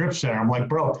 strip center. I'm like,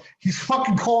 bro, he's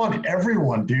fucking calling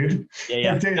everyone, dude.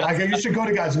 Yeah. Like I used to go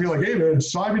to guys and be like, hey man,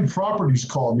 Simon Properties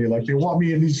called me. Like they want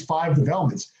me in these 5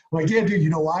 developments. I'm like, yeah, dude, you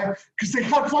know why? Because they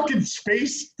got fucking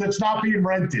space that's not being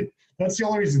rented. That's the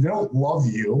only reason. They don't love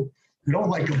you. They don't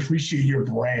like appreciate your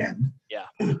brand. Yeah.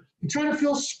 You're trying to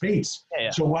fill space. Yeah.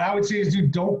 So what I would say is,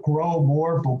 dude, don't grow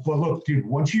more. But look, dude,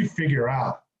 once you figure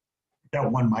out that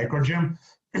one micro gym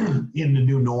in the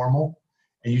new normal,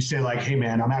 and you say like, hey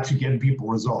man, I'm actually getting people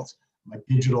results. My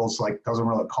digital's like doesn't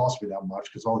really cost me that much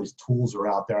because all these tools are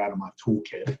out there out of my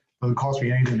toolkit Doesn't cost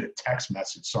me anything to text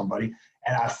message somebody.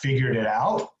 And I figured it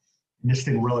out. And this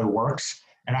thing really works.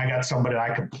 And I got somebody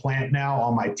I can plant now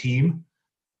on my team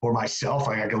or myself.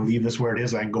 Like I can leave this where it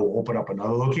is. I can go open up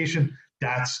another location.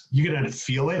 You're going to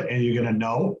feel it and you're going to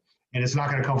know. And it's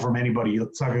not going to come from anybody.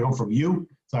 It's not going to come from you.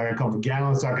 It's not going to come from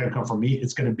Gallon. It's not going to come from me.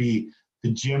 It's going to be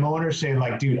the gym owner saying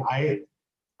like, dude,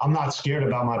 I'm not scared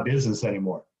about my business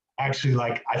anymore. Actually,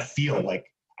 like I feel like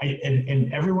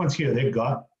and everyone's here, their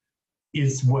gut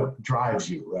is what drives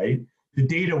you, right? The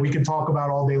data we can talk about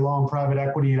all day long, private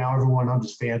equity, now everyone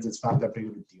understands it's not that big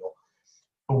of a deal.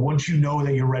 But once you know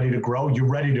that you're ready to grow, you're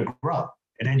ready to grow.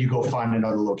 And then you go find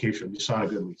another location. You sign a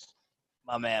good lease.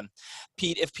 My man.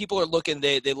 Pete, if people are looking,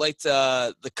 they liked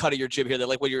the cut of your jib here. They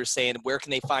like what you were saying. Where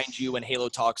can they find you and Halo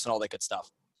Talks and all that good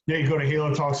stuff? Yeah, you go to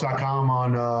halotalks.com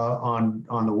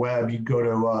on the web. You go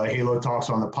to Halo Talks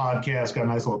on the podcast. Got a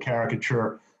nice little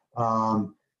caricature.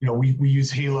 We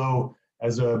use Halo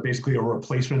as basically a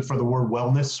replacement for the word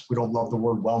wellness. We don't love the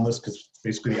word wellness because it's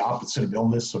basically the opposite of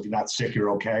illness. So if you're not sick,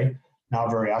 you're okay.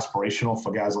 Not very aspirational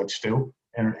for guys like Stu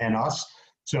and us.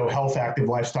 So health, active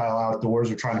lifestyle, outdoors.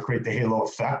 We're trying to create the Halo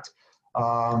effect.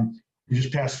 We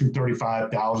just passed through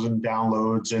 35,000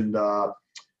 downloads and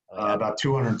about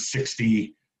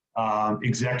 260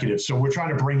 executives. So we're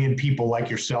trying to bring in people like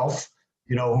yourself,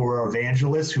 who are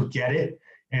evangelists who get it.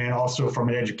 And also from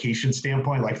an education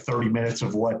standpoint, like 30 minutes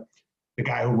of what the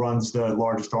guy who runs the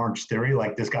largest Orange Theory,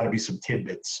 like there's got to be some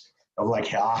tidbits of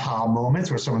like aha moments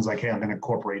where someone's like, hey, I'm going to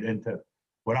incorporate into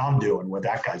what I'm doing, what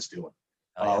that guy's doing,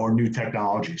 or new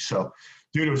technology. So,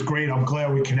 dude, it was great. I'm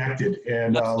glad we connected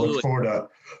and look forward to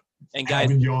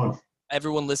having you on.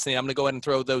 Everyone listening, I'm going to go ahead and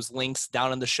throw those links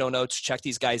down in the show notes. Check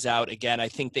these guys out. Again, I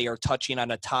think they are touching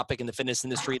on a topic in the fitness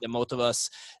industry that most of us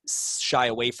shy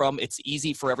away from. It's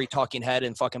easy for every talking head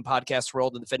and fucking podcast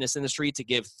world in the fitness industry to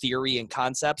give theory and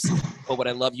concepts. But what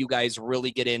I love, you guys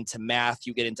really get into math,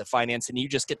 you get into finance, and you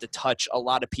just get to touch a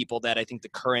lot of people that I think the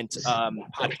current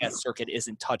podcast circuit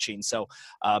isn't touching. So,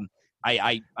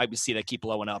 I see that keep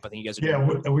blowing up. I think you guys are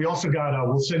doing we also got,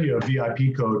 we'll send you a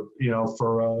VIP code,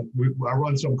 I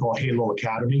run something called Halo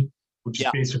Academy, which is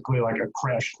basically like a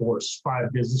crash course,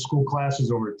 5 business school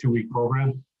classes over a 2-week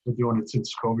program. We're doing it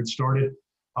since COVID started.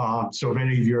 So if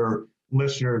any of your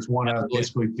listeners want to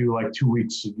basically do like 2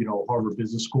 weeks, Harvard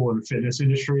Business School in the fitness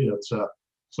industry, that's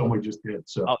something we just did.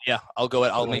 So I'll go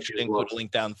ahead. I'll make sure to include a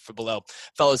link down for below.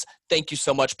 Fellas, thank you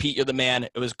so much. Pete, you're the man.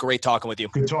 It was great talking with you.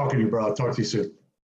 Good talking to you, bro. I'll talk to you soon.